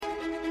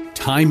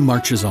Time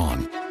marches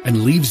on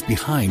and leaves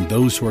behind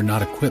those who are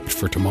not equipped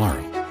for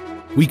tomorrow.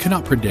 We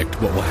cannot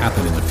predict what will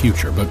happen in the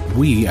future, but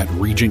we at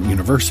Regent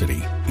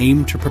University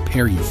aim to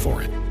prepare you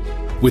for it.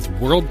 With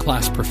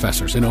world-class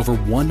professors in over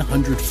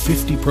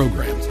 150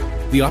 programs,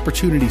 the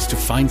opportunities to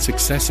find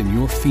success in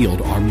your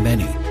field are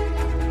many.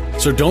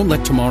 So don't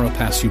let tomorrow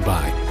pass you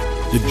by.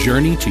 The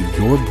journey to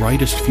your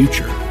brightest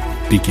future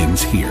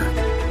begins here.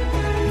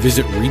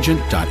 Visit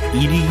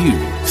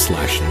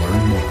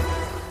regent.edu/learn more.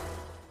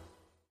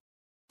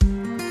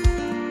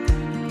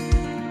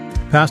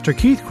 Pastor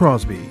Keith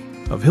Crosby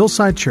of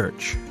Hillside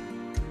Church.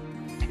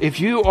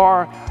 If you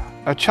are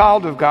a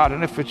child of God,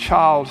 and if a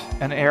child,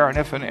 an heir, and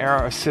if an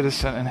heir, a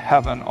citizen in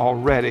heaven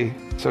already,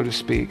 so to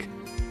speak,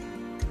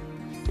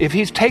 if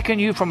He's taken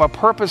you from a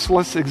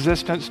purposeless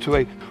existence to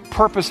a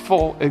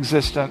purposeful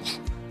existence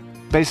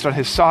based on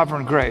His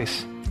sovereign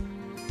grace,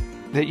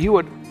 that you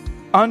would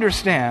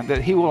understand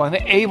that He will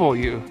enable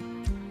you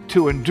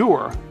to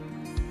endure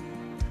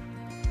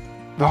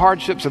the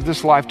hardships of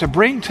this life, to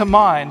bring to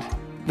mind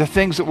the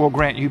things that will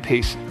grant you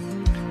peace.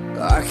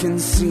 I can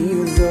see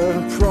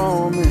the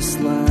promised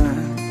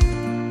land,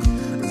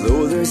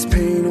 though there's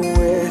pain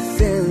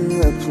within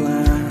the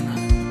plan.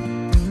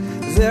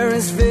 There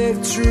is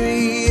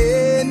victory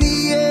in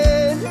the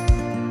end.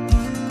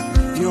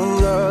 Your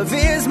love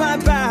is my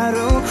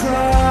battle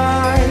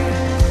cry,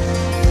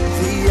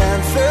 the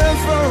answer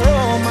for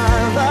all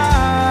my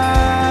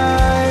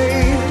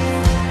life.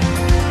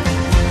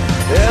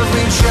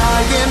 Every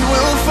giant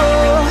will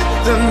fall,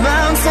 the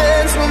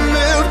mountains will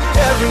move.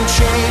 Every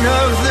chain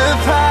of the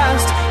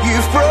past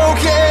you've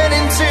broken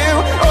into.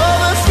 All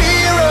the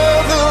fear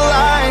of the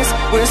lies,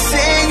 we're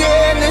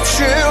singing the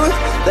truth,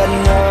 that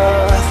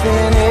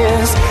nothing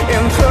is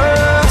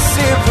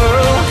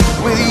impossible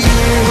with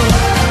you.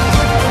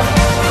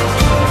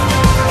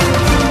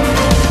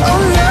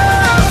 Oh,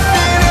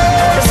 nothing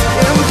is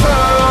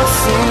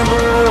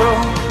impossible.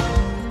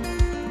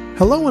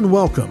 Hello and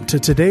welcome to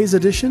today's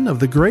edition of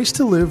the Grace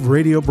to Live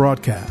radio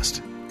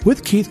broadcast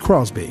with Keith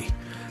Crosby,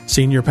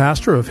 Senior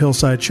Pastor of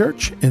Hillside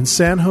Church in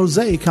San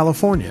Jose,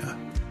 California.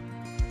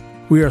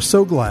 We are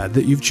so glad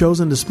that you've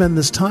chosen to spend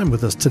this time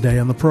with us today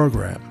on the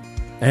program.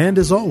 And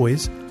as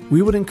always,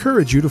 we would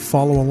encourage you to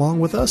follow along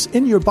with us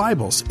in your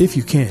Bibles if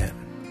you can.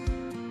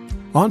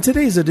 On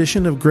today's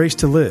edition of Grace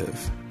to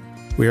Live,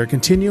 we are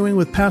continuing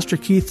with Pastor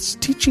Keith's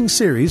teaching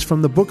series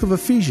from the book of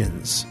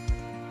Ephesians.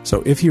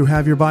 So if you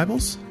have your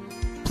Bibles,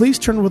 please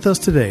turn with us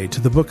today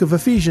to the book of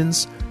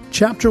Ephesians,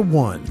 chapter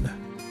 1.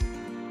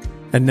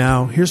 And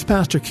now, here's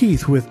Pastor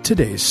Keith with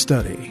today's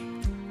study.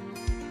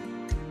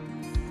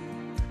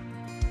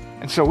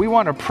 And so we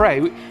want to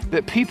pray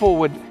that people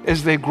would,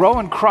 as they grow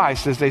in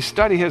Christ, as they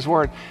study His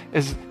Word,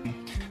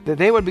 that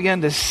they would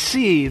begin to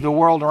see the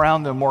world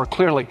around them more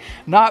clearly,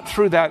 not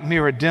through that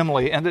mirror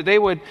dimly, and that they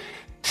would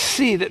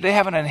see that they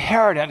have an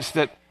inheritance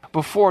that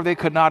before they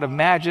could not have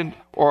imagined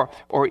or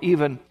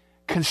even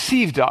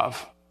conceived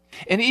of.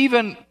 And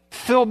even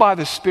filled by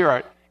the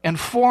Spirit,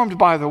 informed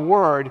by the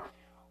Word,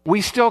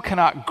 we still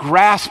cannot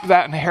grasp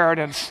that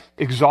inheritance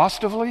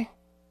exhaustively,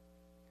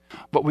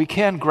 but we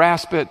can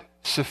grasp it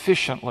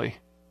sufficiently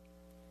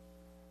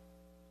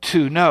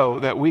to know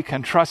that we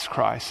can trust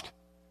Christ,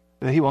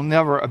 that He will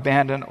never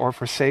abandon or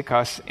forsake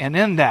us. And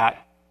in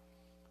that,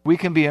 we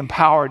can be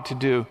empowered to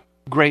do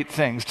great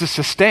things, to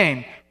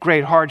sustain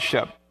great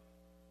hardship,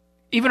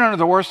 even under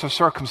the worst of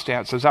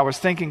circumstances. I was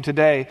thinking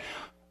when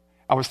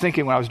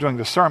I was doing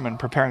the sermon,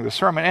 preparing the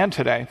sermon, and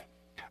today,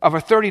 of a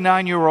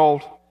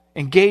 39-year-old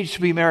engaged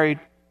to be married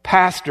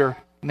pastor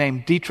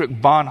named Dietrich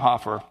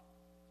Bonhoeffer,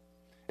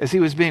 as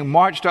he was being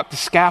marched up the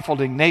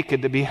scaffolding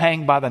naked to be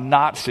hanged by the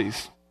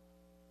Nazis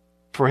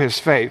for his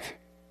faith.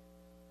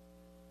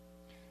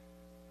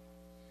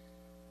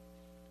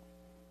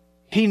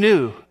 He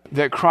knew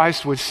that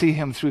Christ would see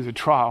him through the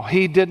trial.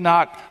 He did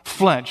not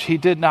flinch. He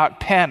did not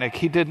panic.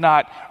 He did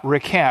not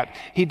recant.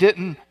 He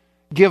didn't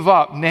give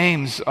up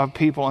names of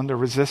people under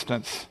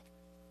resistance.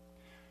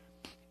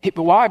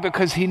 Why?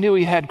 Because he knew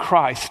he had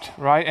Christ,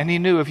 right? And he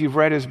knew, if you've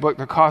read his book,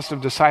 The Cost of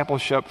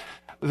Discipleship,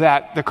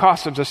 that the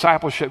cost of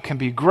discipleship can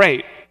be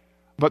great,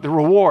 but the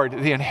reward,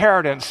 the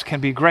inheritance, can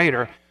be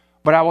greater.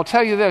 But I will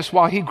tell you this,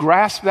 while he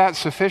grasped that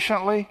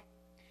sufficiently,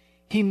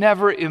 he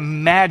never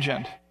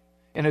imagined,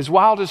 in his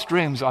wildest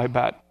dreams, I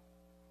bet,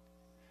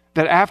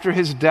 that after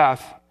his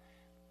death,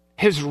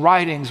 his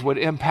writings would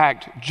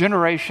impact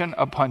generation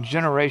upon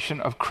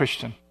generation of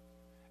Christians,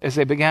 as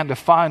they began to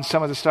find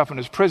some of the stuff in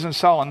his prison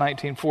cell in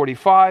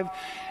 1945,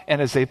 and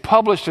as they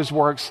published his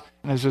works,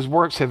 and as his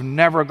works have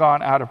never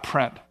gone out of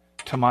print,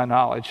 to my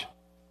knowledge.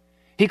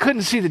 He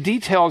couldn't see the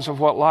details of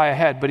what lie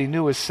ahead, but he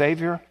knew his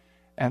Savior,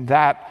 and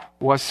that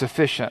was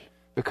sufficient,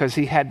 because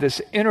he had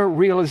this inner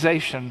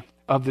realization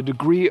of the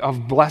degree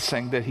of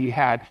blessing that he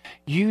had.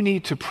 You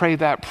need to pray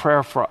that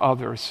prayer for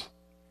others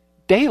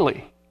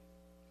daily.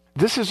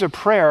 This is a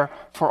prayer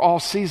for all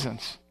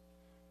seasons.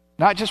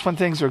 Not just when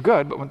things are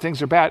good, but when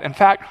things are bad. In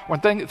fact, when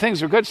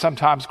things are good,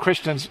 sometimes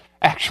Christians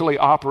actually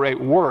operate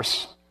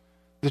worse.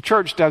 The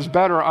church does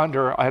better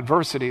under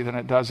adversity than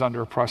it does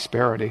under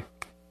prosperity.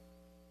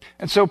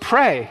 And so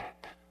pray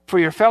for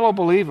your fellow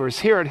believers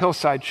here at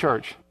Hillside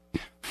Church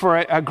for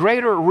a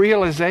greater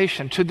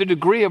realization to the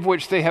degree of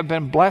which they have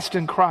been blessed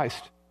in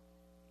Christ.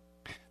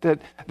 That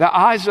the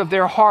eyes of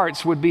their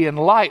hearts would be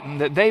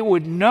enlightened, that they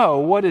would know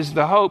what is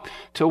the hope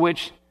to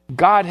which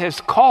God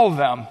has called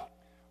them,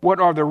 what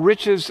are the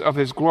riches of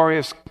his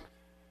glorious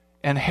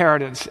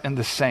inheritance in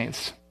the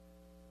saints.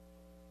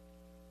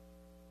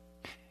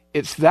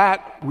 It's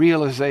that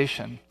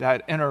realization,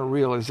 that inner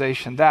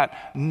realization,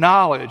 that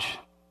knowledge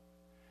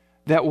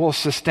that will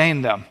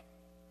sustain them.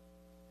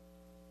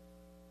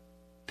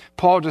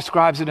 Paul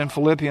describes it in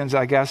Philippians,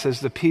 I guess, as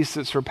the peace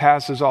that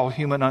surpasses all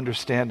human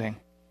understanding.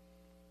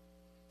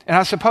 And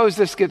I suppose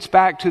this gets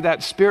back to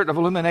that spirit of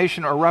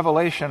illumination or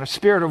revelation, a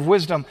spirit of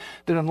wisdom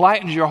that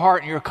enlightens your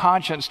heart and your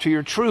conscience to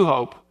your true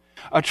hope,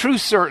 a true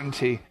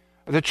certainty,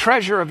 the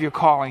treasure of your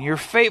calling, your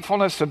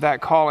faithfulness of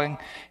that calling,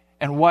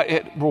 and what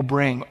it will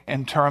bring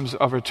in terms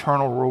of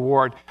eternal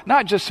reward.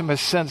 Not just from a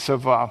sense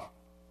of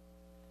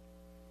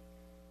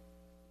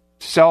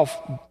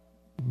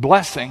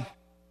self-blessing,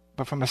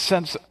 but from a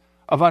sense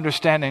of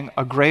understanding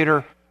a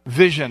greater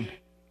vision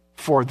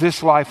for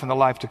this life and the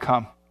life to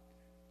come.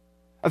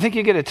 I think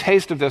you get a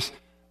taste of this.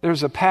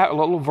 There's a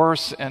little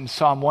verse in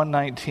Psalm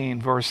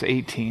 119, verse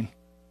 18.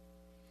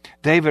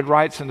 David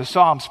writes in the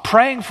Psalms,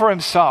 praying for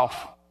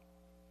himself.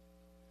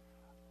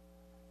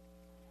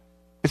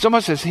 It's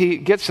almost as he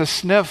gets a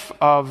sniff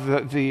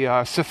of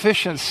the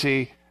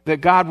sufficiency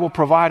that God will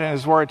provide in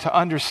his word to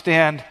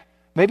understand,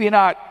 maybe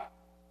not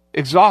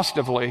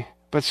exhaustively,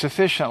 but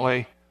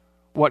sufficiently,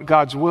 what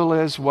God's will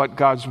is, what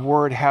God's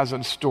word has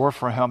in store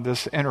for him,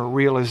 this inner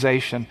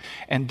realization.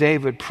 And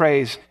David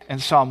prays in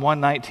Psalm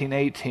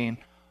 119:18,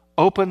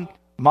 open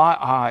my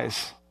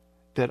eyes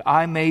that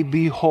I may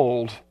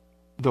behold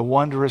the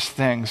wondrous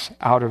things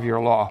out of your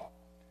law.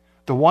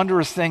 The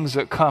wondrous things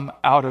that come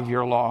out of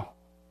your law.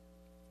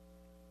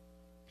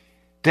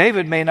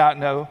 David may not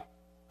know,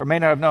 or may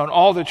not have known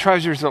all the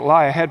treasures that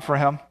lie ahead for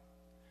him,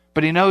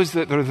 but he knows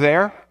that they're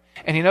there,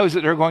 and he knows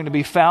that they're going to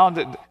be found,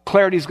 that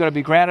clarity is going to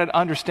be granted,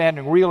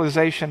 understanding,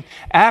 realization,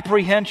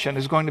 apprehension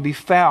is going to be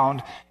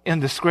found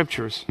in the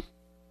Scriptures.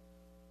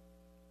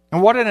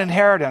 And what an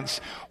inheritance.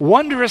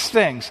 Wondrous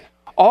things.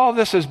 All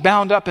this is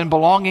bound up in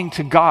belonging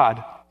to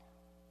God.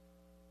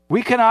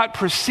 We cannot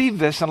perceive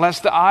this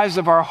unless the eyes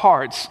of our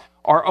hearts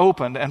are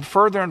opened, and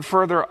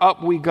further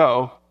up we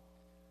go,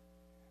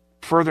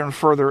 further and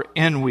further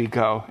in we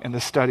go in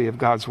the study of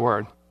God's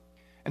Word.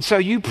 And so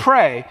you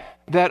pray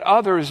that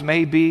others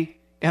may be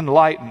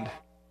enlightened.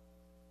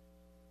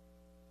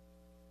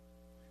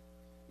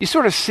 You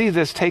sort of see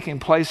this taking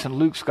place in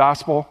Luke's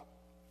gospel.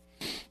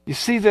 You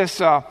see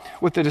this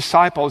with the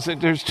disciples.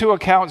 There's two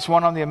accounts,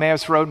 one on the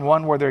Emmaus Road and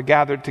one where they're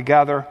gathered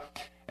together.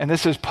 And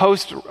this is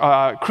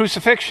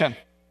post-crucifixion.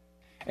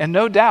 And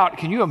no doubt,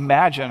 can you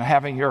imagine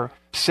having your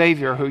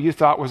Savior, who you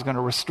thought was going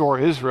to restore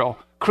Israel,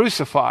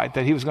 crucified,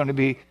 that he was going to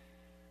be,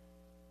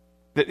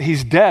 that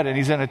he's dead and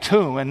he's in a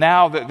tomb, and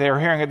now that they're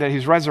hearing that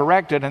he's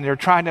resurrected, and they're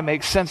trying to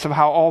make sense of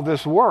how all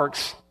this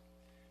works.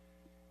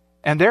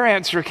 And their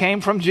answer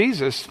came from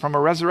Jesus, from a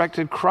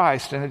resurrected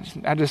Christ. And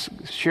I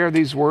just share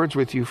these words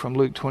with you from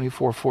Luke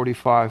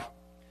 24:45.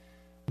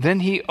 Then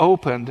he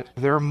opened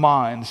their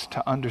minds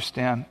to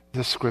understand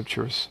the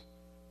Scriptures.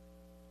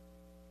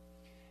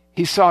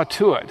 He saw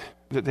to it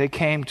that they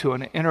came to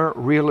an inner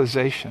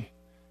realization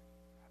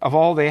of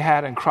all they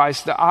had in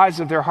Christ, the eyes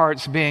of their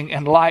hearts being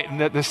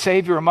enlightened, that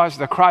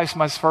the Christ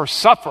must first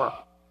suffer.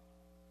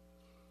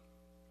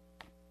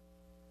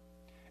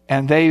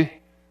 And they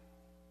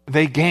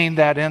gained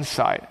that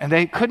insight. And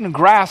they couldn't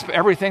grasp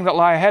everything that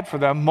lay ahead for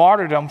them,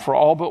 martyrdom for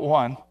all but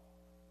one.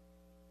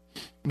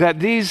 That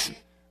these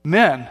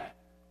men,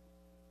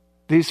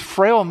 these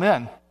frail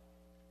men,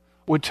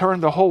 would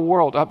turn the whole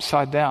world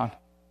upside down.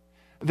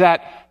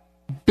 That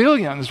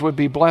billions would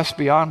be blessed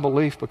beyond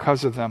belief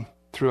because of them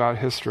throughout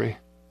history.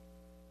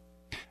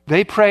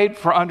 They prayed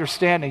for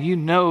understanding. You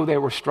know they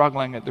were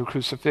struggling at the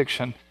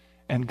crucifixion,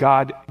 and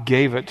God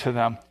gave it to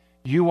them.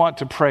 You want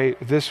to pray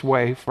this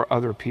way for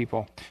other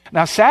people.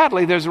 Now,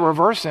 sadly, there's a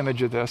reverse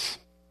image of this.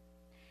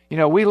 You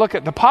know, we look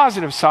at the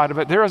positive side of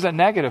it. There is a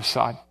negative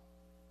side.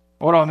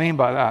 What do I mean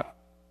by that?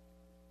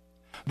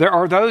 There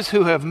are those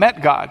who have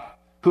met God,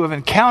 who have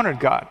encountered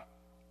God,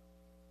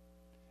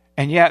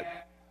 and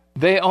yet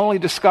they only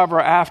discover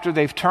after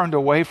they've turned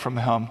away from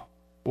Him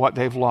what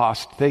they've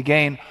lost. They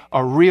gain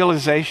a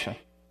realization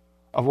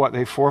of what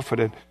they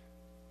forfeited.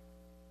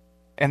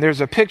 And there's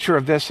a picture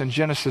of this in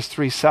Genesis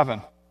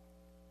 3:7,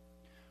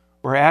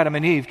 where Adam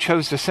and Eve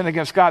chose to sin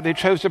against God. They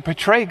chose to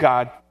betray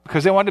God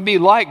because they wanted to be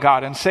like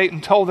God, and Satan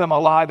told them a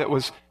lie that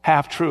was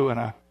half true, and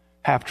a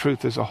half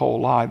truth is a whole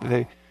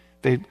lie.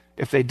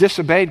 If they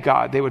disobeyed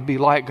God, they would be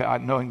like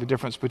God, knowing the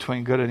difference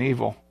between good and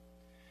evil.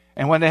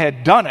 And when they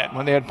had done it,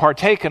 when they had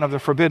partaken of the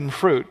forbidden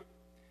fruit,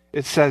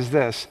 it says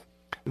this,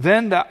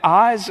 then the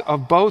eyes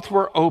of both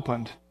were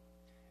opened,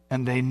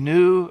 and they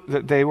knew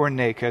that they were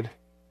naked,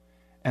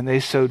 and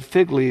they sewed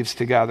fig leaves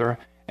together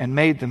and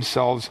made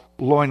themselves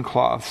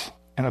loincloths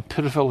in a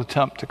pitiful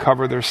attempt to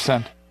cover their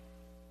sin.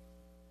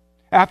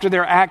 After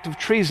their act of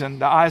treason,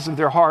 the eyes of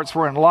their hearts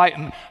were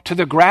enlightened to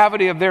the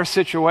gravity of their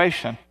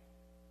situation.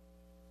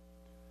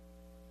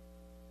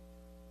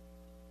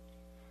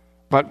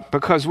 But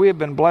because we have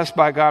been blessed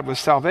by God with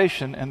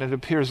salvation, and it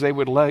appears they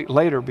would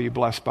later be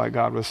blessed by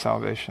God with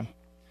salvation,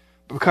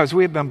 because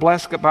we have been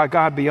blessed by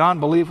God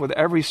beyond belief with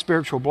every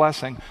spiritual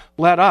blessing,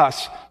 let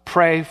us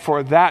pray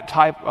for that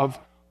type of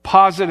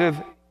positive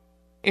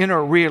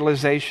inner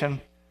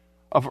realization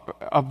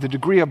of the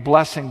degree of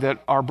blessing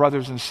that our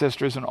brothers and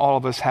sisters and all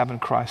of us have in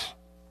Christ.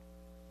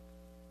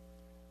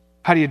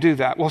 How do you do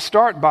that? Well,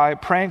 start by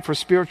praying for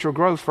spiritual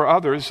growth for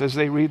others as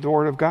they read the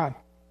Word of God.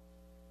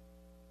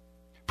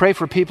 Pray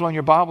for people in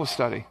your Bible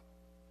study.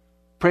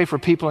 Pray for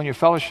people in your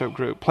fellowship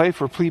group. Pray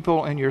for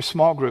people in your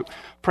small group.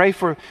 Pray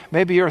for,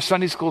 maybe you're a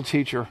Sunday school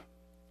teacher.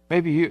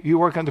 Maybe you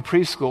work in the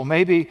preschool.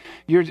 Maybe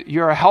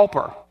you're a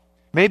helper.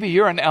 Maybe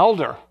you're an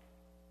elder.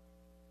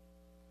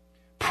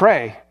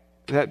 Pray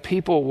that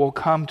people will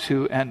come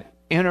to an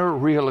inner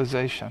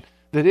realization,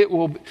 that they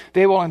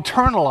will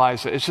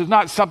internalize it. It's just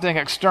not something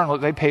external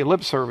that they pay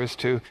lip service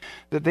to,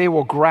 that they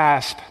will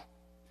grasp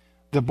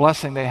the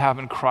blessing they have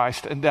in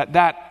Christ, and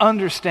that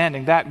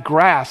understanding, that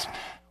grasp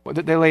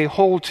that they lay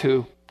hold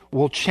to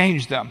will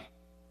change them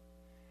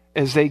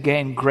as they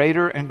gain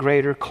greater and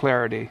greater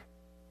clarity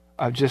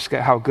of just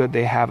how good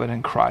they have it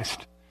in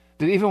Christ.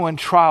 That even when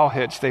trial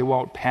hits, they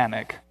won't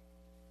panic,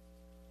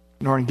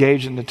 nor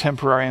engage in the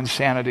temporary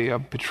insanity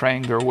of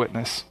betraying their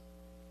witness.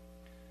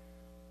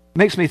 It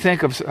makes me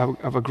think of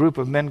a group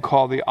of men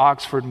called the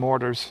Oxford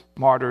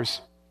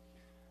Martyrs.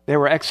 They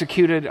were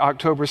executed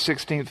October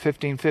 16th,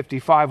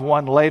 1555,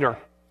 one later.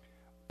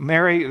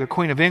 Mary, the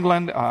Queen of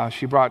England,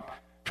 she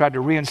tried to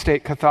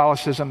reinstate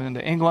Catholicism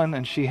into England,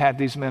 and she had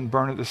these men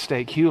burned at the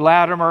stake. Hugh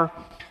Latimer,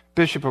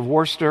 Bishop of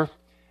Worcester,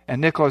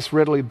 and Nicholas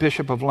Ridley,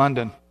 Bishop of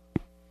London.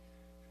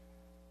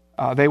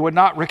 They would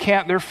not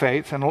recant their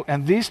faith,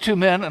 and these two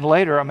men, and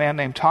later a man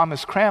named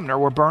Thomas Cranmer,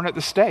 were burned at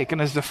the stake.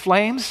 And as the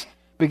flames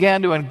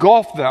began to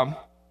engulf them,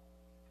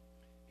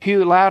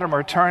 Hugh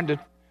Latimer turned to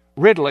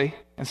Ridley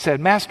and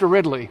said, "Master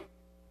Ridley,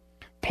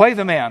 play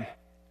the man.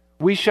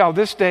 We shall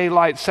this day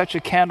light such a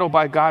candle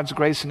by God's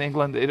grace in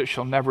England that it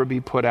shall never be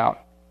put out."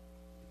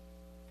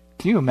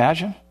 Can you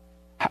imagine?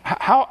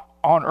 How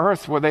on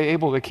earth were they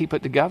able to keep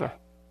it together?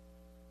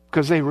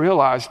 Because they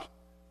realized,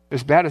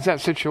 as bad as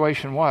that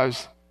situation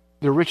was,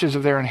 the riches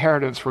of their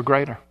inheritance were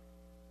greater.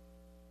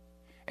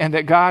 And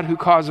that God, who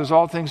causes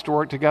all things to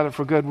work together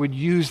for good, would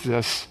use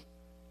this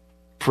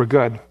for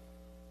good.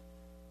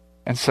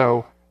 And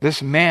so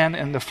this man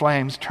in the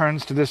flames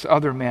turns to this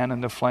other man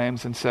in the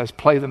flames and says,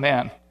 "Play the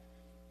man.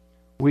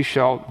 We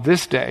shall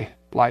this day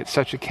light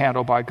such a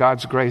candle by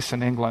God's grace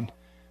in England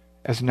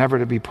as never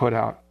to be put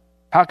out."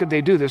 How could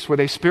they do this? Were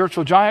they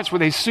spiritual giants? Were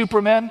they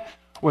supermen?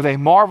 Were they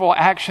Marvel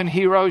action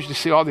heroes? You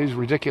see all these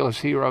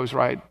ridiculous heroes,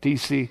 right?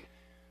 DC,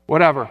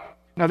 whatever.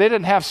 No, they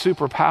didn't have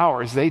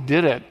superpowers. They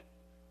did it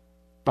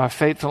by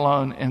faith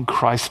alone in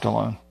Christ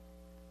alone.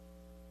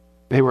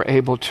 They were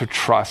able to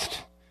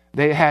trust.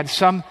 They had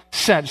some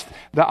sense,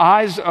 the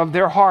eyes of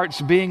their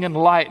hearts being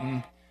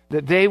enlightened,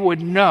 that they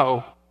would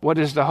know what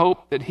is the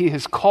hope that He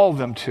has called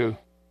them to.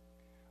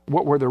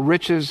 What were the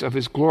riches of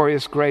His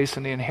glorious grace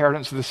and the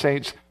inheritance of the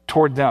saints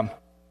toward them.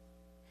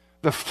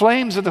 The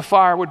flames of the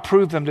fire would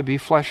prove them to be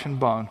flesh and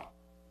bone.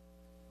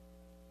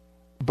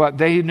 But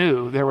they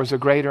knew there was a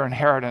greater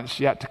inheritance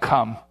yet to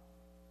come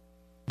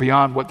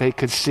beyond what they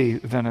could see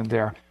then and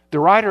there. The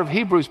writer of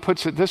Hebrews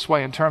puts it this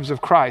way in terms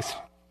of Christ,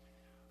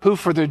 who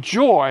for the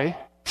joy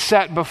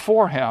set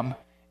before Him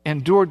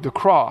endured the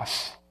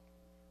cross.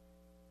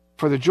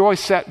 For the joy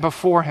set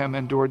before Him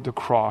endured the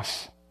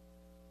cross.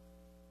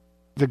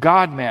 The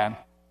God-man,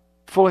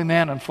 fully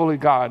man and fully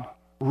God,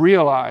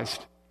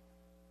 realized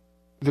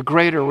the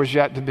greater was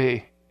yet to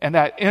be. And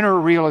that inner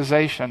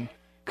realization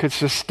could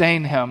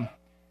sustain Him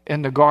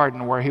in the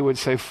garden where He would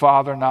say,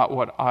 "Father, not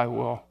what I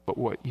will, but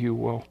what You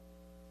will."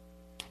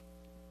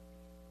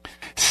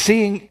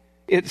 Seeing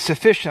it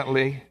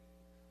sufficiently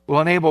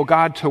will enable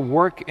God to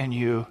work in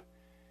you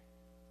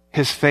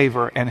His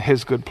favor and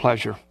His good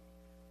pleasure.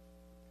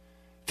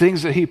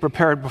 Things that He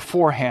prepared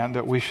beforehand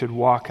that we should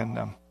walk in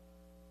them.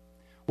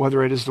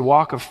 Whether it is the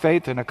walk of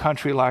faith in a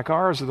country like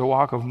ours or the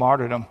walk of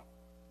martyrdom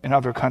in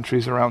other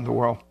countries around the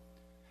world.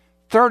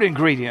 Third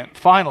ingredient,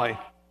 finally,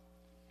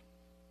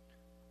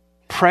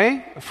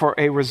 pray for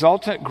a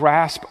resultant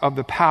grasp of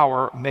the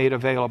power made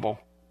available.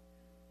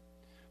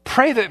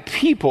 Pray that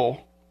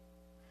people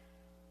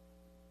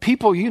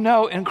you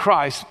know in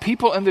Christ,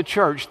 people in the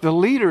church, the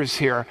leaders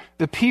here,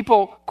 the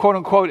people, quote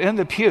unquote, in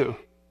the pew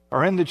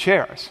or in the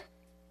chairs,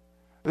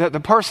 that the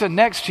person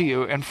next to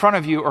you, in front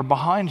of you, or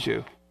behind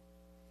you,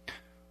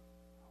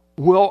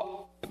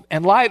 will,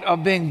 in light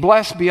of being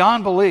blessed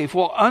beyond belief,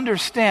 will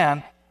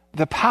understand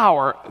the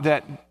power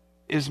that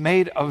is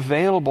made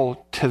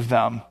available to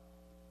them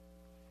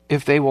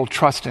if they will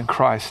trust in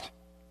Christ,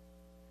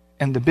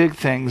 in the big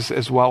things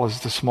as well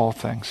as the small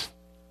things.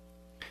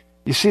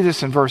 You see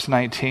this in verse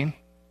 19.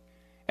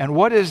 "And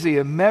what is the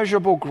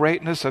immeasurable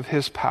greatness of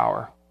His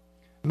power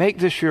make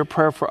this your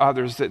prayer for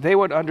others, that they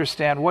would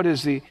understand what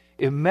is the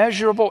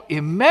immeasurable,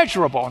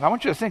 and I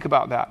want you to think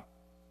about that,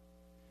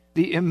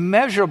 the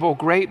immeasurable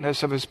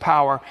greatness of his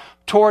power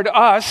toward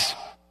us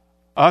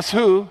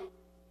who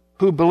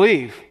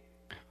believe,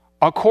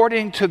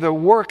 according to the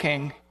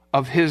working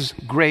of his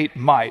great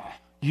might.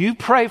 You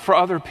pray for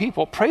other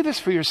people. Pray this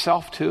for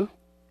yourself too.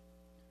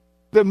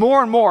 That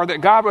more and more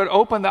that God would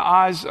open the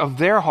eyes of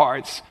their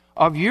hearts,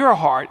 of your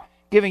heart,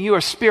 giving you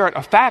a spirit,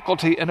 a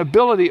faculty, an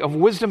ability of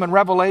wisdom and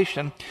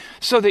revelation,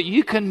 so that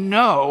you can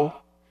know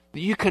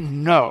the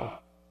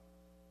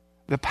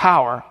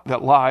power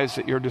that lies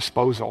at your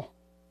disposal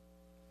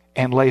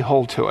and lay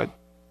hold to it.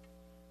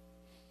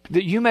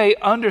 That you may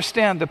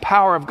understand the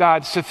power of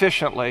God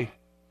sufficiently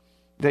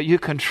that you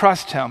can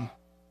trust him.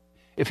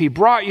 If he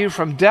brought you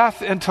from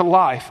death into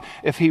life,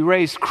 if he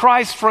raised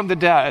Christ from the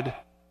dead,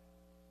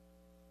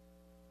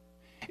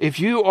 if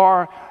you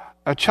are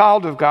a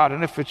child of God,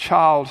 and if a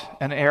child,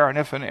 an heir, and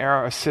if an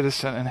heir, a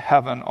citizen in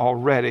heaven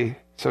already,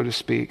 so to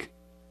speak,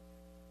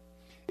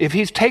 if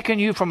he's taken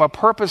you from a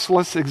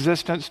purposeless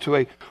existence to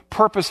a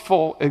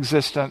purposeful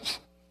existence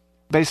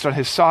based on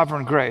his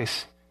sovereign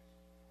grace,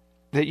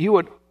 that you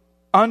would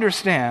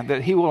understand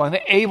that he will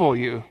enable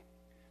you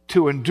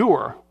to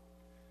endure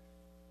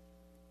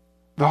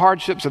the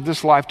hardships of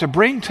this life, to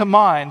bring to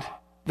mind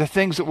the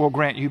things that will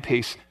grant you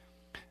peace.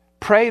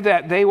 Pray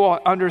that they will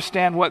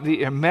understand what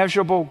the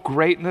immeasurable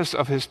greatness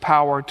of his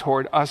power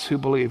toward us who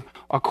believe,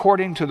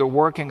 according to the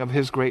working of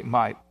his great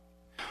might.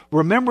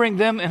 Remembering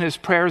them in his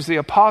prayers, the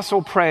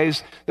apostle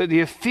prays that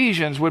the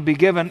Ephesians would be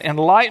given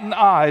enlightened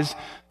eyes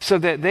so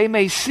that they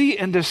may see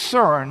and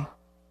discern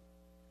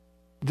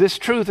this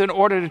truth in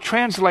order to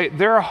translate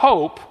their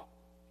hope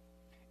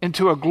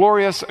into a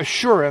glorious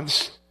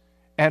assurance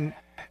and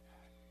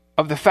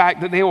of the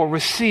fact that they will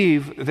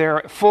receive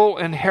their full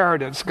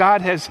inheritance.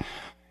 God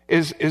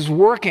is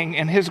working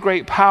in his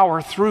great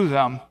power through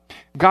them.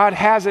 God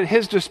has at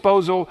his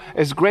disposal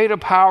as great a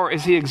power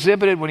as he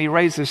exhibited when he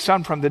raised his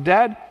son from the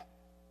dead.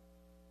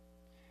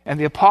 And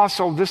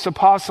this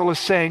apostle is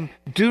saying,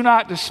 do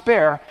not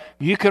despair.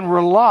 You can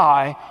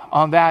rely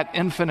on that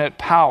infinite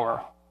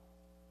power.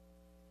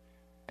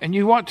 And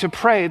you want to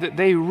pray that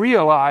they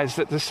realize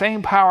that the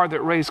same power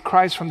that raised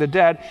Christ from the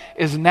dead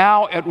is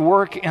now at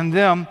work in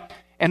them,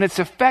 and its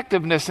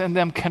effectiveness in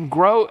them can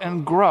grow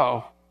and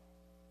grow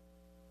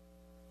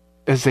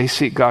as they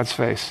seek God's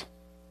face.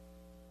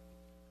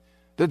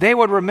 That they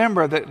would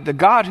remember that the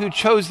God who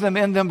chose them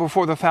in them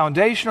before the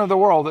foundation of the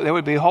world, that they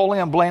would be holy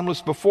and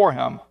blameless before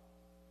him,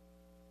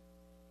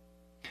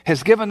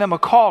 has given them a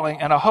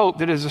calling and a hope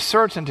that is a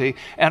certainty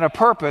and a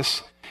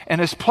purpose,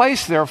 and has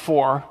placed,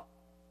 therefore,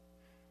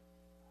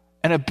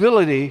 an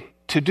ability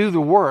to do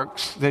the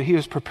works that he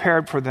has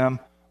prepared for them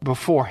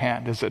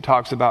beforehand, as it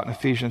talks about in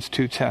Ephesians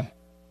 2:10.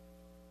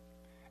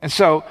 And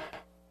so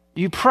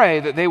you pray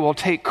that they will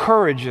take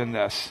courage in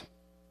this.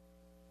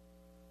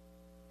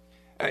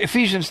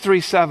 Ephesians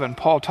 3:7,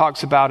 Paul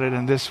talks about it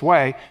in this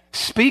way,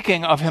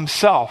 speaking of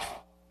himself.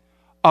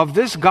 Of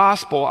this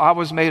gospel I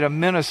was made a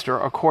minister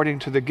according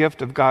to the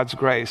gift of God's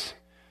grace,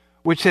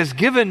 which was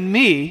given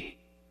me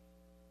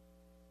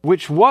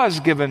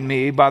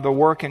by the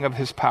working of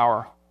his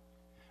power.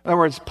 In other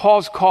words,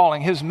 Paul's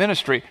calling, his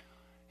ministry,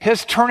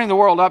 his turning the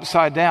world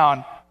upside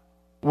down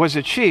was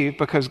achieved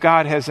because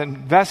God has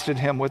invested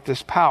him with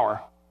this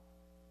power.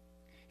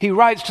 He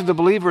writes to the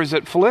believers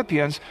at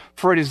Philippians,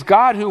 for it is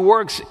God who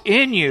works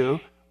in you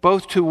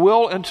both to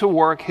will and to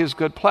work his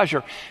good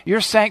pleasure.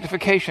 Your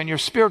sanctification, your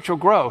spiritual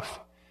growth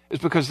is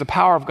because the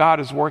power of God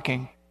is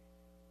working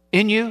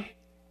in you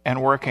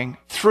and working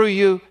through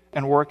you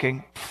and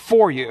working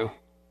for you.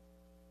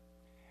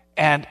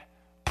 And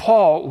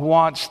Paul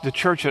wants the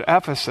church at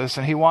Ephesus,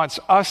 and he wants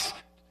us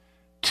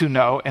to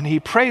know, and he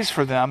prays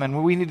for them,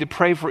 and we need to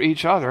pray for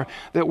each other,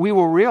 that we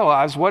will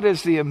realize what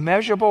is the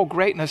immeasurable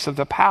greatness of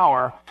the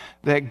power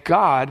that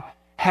God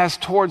has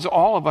towards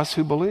all of us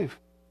who believe.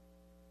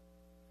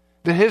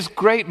 That his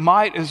great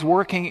might is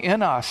working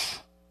in us.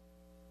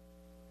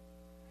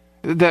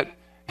 That,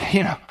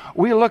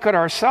 we look at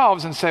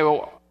ourselves and say,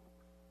 well,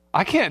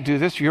 I can't do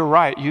this. You're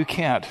right, you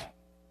can't.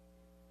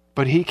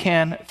 But he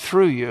can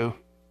through you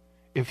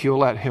if you'll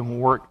let him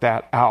work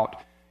that out.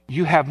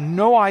 You have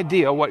no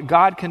idea what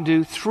God can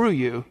do through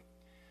you.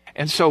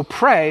 And so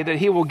pray that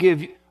he will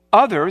give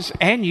others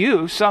and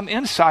you some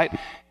insight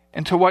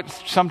into what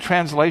some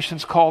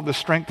translations call the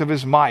strength of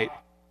his might,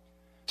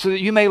 so that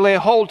you may lay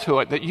hold to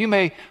it, that you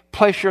may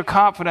place your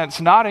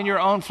confidence not in your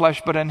own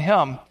flesh but in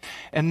him,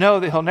 and know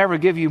that he'll never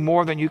give you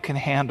more than you can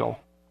handle.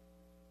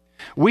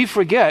 We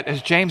forget,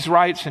 as James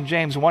writes in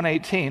James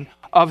 1:18,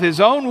 of his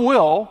own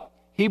will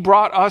he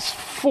brought us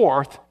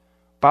forth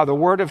by the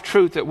word of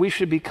truth, that we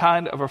should be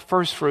kind of a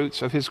first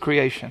fruits of his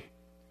creation.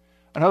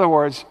 In other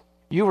words,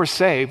 you were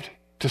saved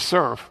to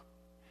serve.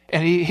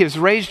 And he has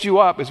raised you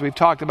up, as we've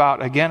talked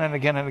about again and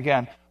again and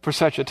again, for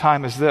such a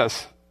time as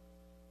this.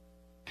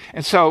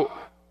 And so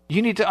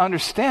you need to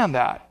understand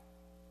that.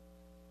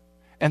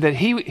 And that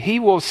he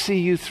will see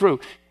you through.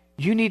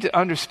 you need to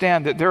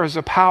understand that there is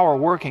a power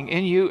working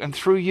in you and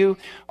through you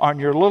on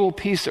your little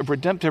piece of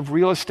redemptive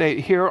real estate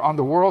here on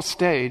the world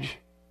stage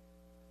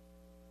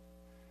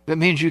that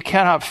means you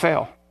cannot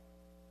fail.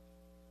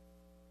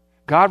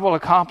 God will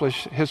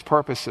accomplish his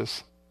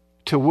purposes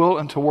to will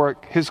and to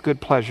work his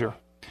good pleasure.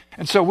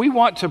 And so we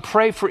want to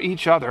pray for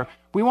each other.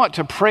 We want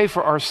to pray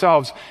for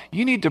ourselves.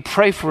 You need to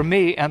pray for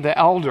me and the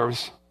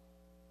elders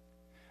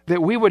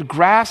that we would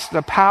grasp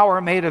the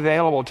power made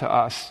available to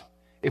us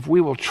if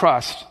we will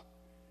trust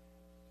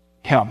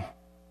him.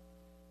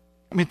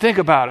 I mean, think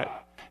about it.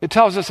 It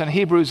tells us in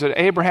Hebrews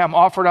that Abraham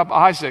offered up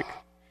Isaac.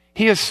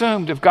 He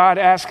assumed if God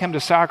asked him to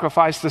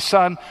sacrifice the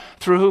son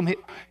through whom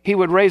he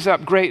would raise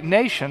up great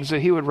nations,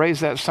 that he would raise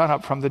that son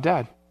up from the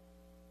dead.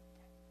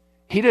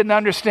 He didn't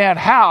understand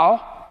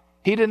how.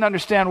 He didn't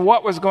understand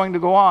what was going to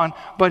go on,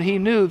 but he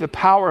knew the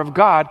power of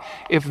God.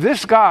 If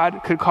this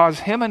God could cause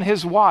him and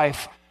his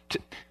wife,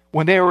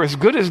 when they were as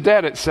good as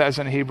dead, it says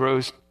in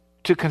Hebrews,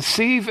 to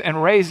conceive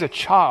and raise a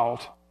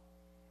child,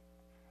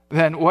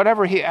 then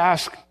whatever he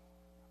asked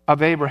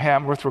of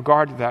Abraham with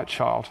regard to that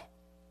child,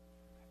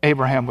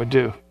 Abraham would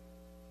do.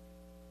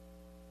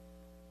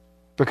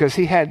 Because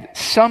he had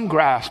some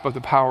grasp of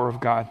the power of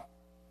God.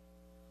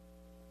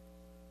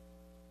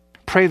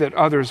 Pray that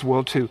others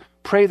will too.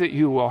 Pray that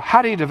you will.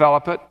 How do you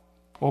develop it?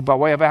 Well, by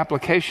way of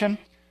application,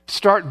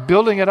 start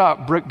building it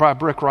up brick by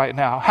brick right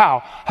now.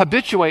 How?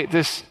 Habituate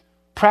this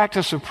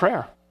practice of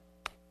prayer.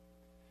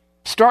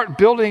 Start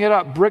building it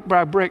up brick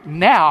by brick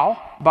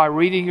now by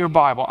reading your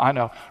Bible. I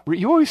know.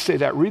 You always say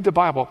that. Read the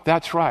Bible.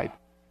 That's right.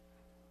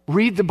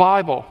 Read the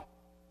Bible.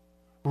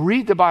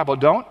 Read the Bible.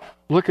 Don't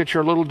look at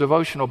your little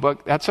devotional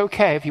book. That's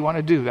okay if you want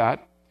to do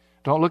that.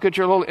 Don't look at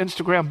your little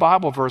Instagram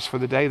Bible verse for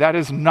the day. That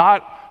is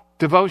not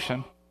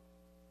devotion.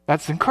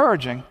 That's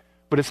encouraging,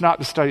 but it's not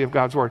the study of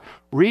God's Word.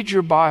 Read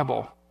your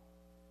Bible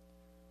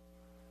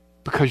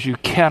because you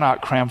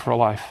cannot cram for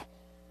life,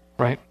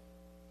 right?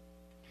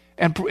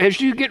 And as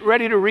you get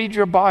ready to read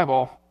your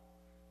Bible,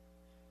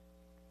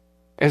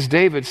 as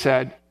David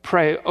said,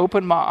 pray,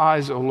 open my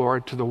eyes, O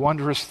Lord, to the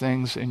wondrous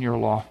things in your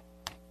law.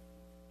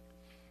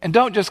 And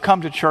don't just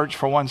come to church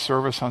for one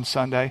service on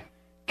Sunday.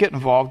 Get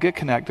involved, get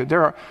connected.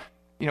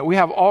 We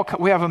have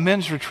a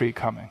men's retreat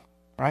coming,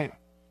 right?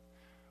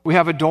 We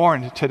have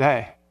Adorned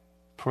today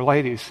for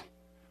ladies.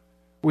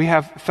 We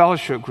have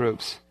fellowship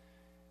groups.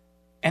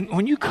 And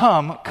when you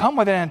come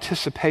with an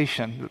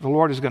anticipation that the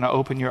Lord is going to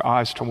open your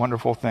eyes to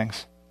wonderful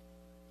things.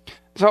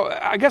 So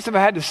I guess if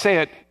I had to say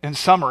it in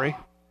summary,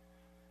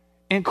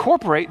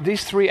 incorporate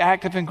these three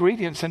active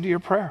ingredients into your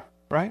prayer,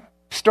 right?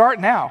 Start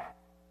now.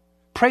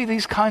 Pray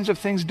these kinds of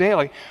things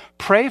daily.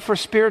 Pray for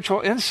spiritual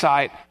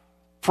insight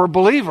for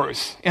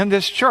believers in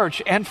this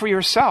church and for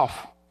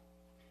yourself.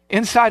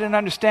 Insight and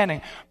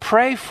understanding.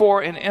 Pray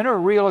for an inner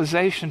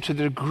realization to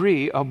the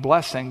degree of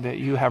blessing that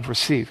you have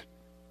received.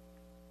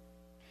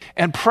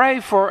 And pray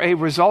for a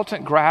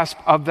resultant grasp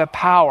of the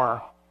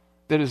power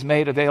that is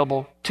made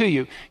available to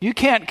you. You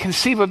can't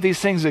conceive of these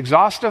things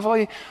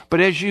exhaustively, but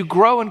as you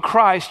grow in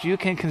Christ, you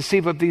can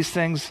conceive of these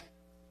things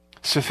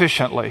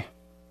sufficiently.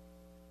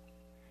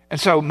 And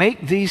so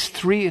make these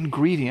three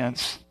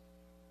ingredients,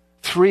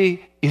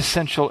 three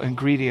essential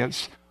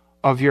ingredients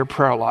of your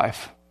prayer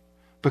life,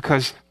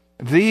 because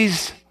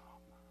these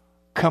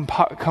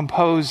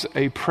compose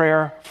a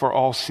prayer for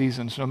all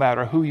seasons, no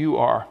matter who you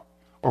are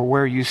or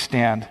where you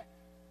stand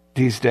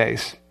these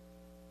days.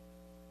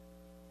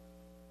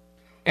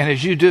 And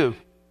as you do,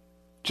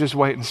 just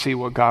wait and see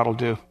what God will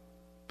do.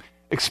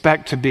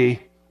 Expect to be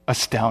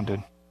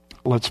astounded.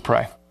 Let's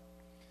pray.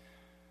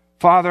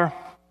 Father,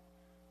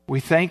 we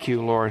thank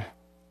you, Lord,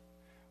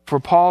 for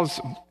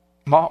Paul's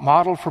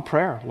model for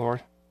prayer,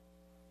 Lord.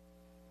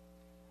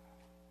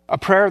 A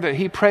prayer that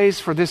he prays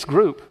for this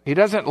group. He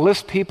doesn't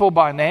list people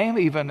by name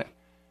even,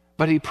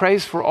 but he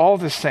prays for all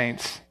the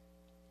saints,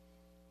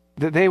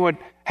 that they would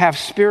have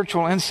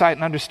spiritual insight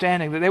and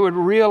understanding, that they would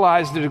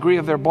realize the degree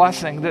of their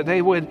blessing, that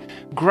they would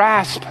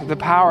grasp the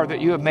power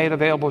that you have made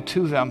available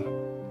to them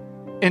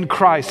in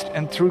Christ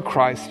and through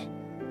Christ,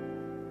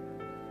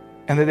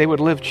 and that they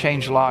would live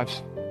changed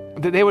lives,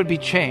 that they would be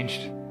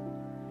changed,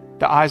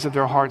 the eyes of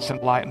their hearts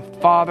enlightened.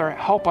 Father,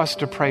 help us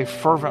to pray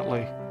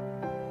fervently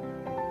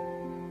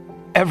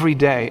every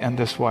day in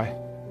this way.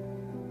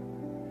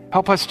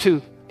 Help us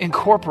to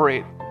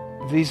incorporate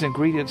these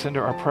ingredients into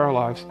our prayer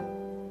lives.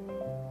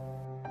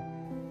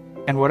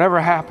 And whatever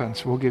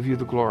happens, we'll give you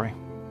the glory.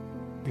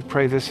 We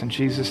pray this in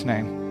Jesus'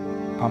 name.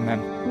 Amen.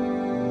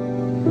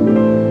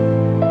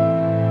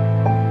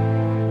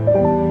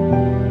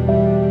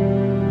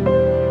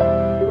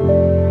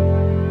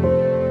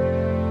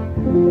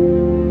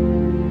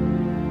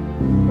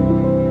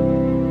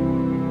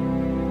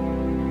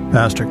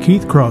 Pastor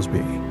Keith Crosby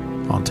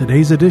on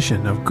today's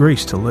edition of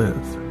Grace to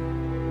Live.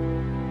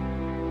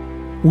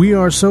 We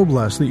are so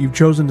blessed that you've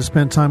chosen to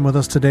spend time with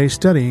us today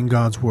studying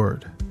God's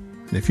Word.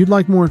 And if you'd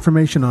like more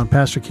information on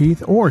Pastor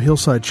Keith or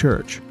Hillside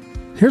Church,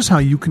 here's how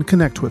you can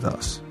connect with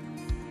us.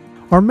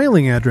 Our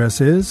mailing address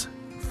is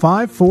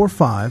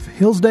 545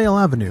 Hillsdale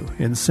Avenue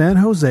in San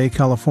Jose,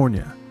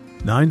 California,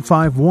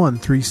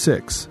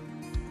 95136.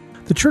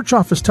 The church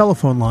office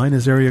telephone line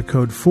is area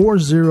code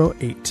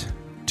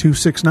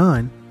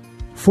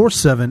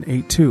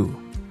 408-269-4782.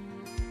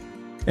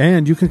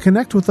 And you can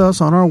connect with us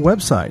on our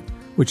website,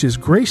 which is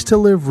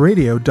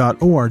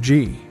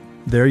gracetoliveradio.org.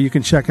 There you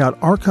can check out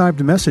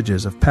archived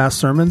messages of past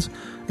sermons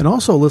and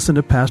also listen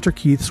to Pastor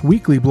Keith's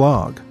weekly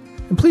blog.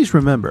 And please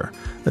remember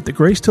that the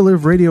Grace to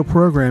Live radio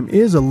program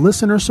is a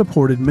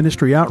listener-supported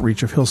ministry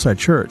outreach of Hillside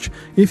Church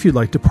if you'd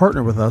like to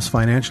partner with us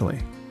financially.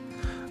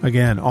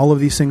 Again, all of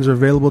these things are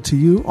available to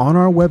you on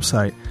our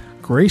website,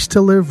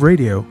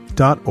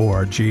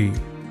 gracetoliveradio.org.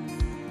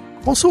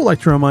 Also, I'd like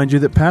to remind you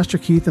that Pastor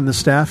Keith and the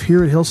staff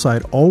here at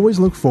Hillside always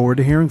look forward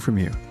to hearing from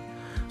you.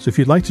 So if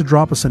you'd like to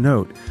drop us a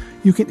note,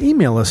 you can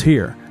email us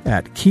here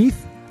at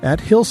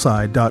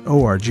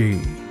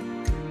keith@hillside.org.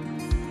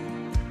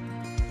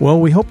 Well,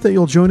 we hope that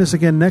you'll join us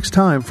again next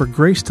time for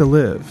Grace to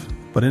Live.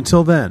 But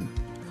until then,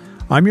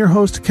 I'm your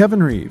host,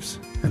 Kevin Reeves,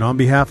 and on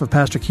behalf of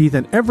Pastor Keith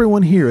and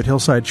everyone here at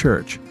Hillside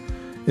Church,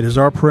 it is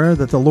our prayer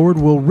that the Lord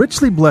will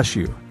richly bless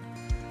you.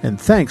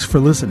 And thanks for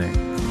listening.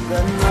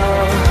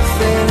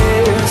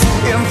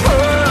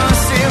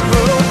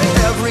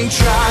 Every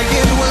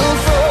giant will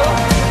fall,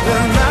 the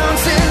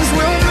mountains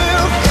will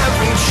move,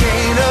 every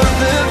chain of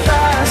the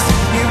past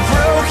you've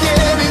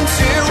broken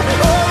into.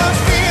 All the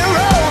fear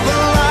of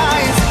the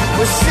lies,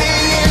 we're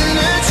seeing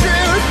the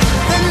truth,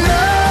 that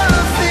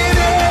nothing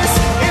is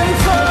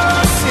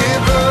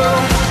impossible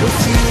with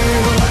you.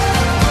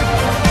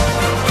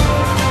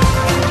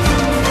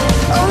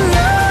 Oh,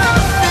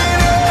 nothing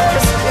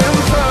is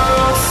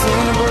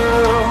impossible.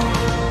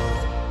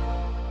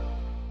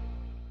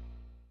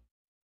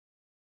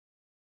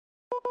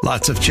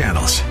 Lots of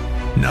channels,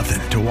 nothing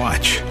to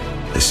watch,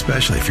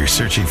 especially if you're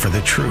searching for the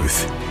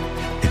truth.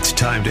 It's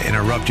time to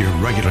interrupt your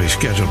regularly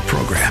scheduled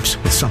programs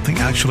with something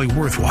actually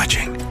worth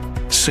watching.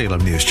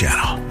 Salem News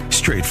Channel.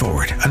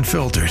 Straightforward,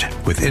 unfiltered,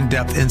 with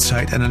in-depth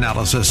insight and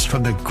analysis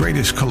from the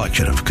greatest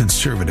collection of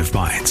conservative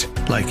minds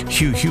like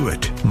Hugh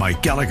Hewitt,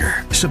 Mike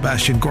Gallagher,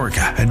 Sebastian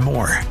Gorka, and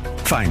more.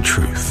 Find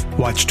truth.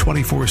 Watch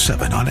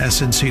 24/7 on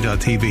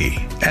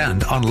SNC.TV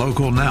and on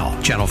Local Now,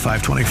 Channel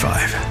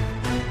 525.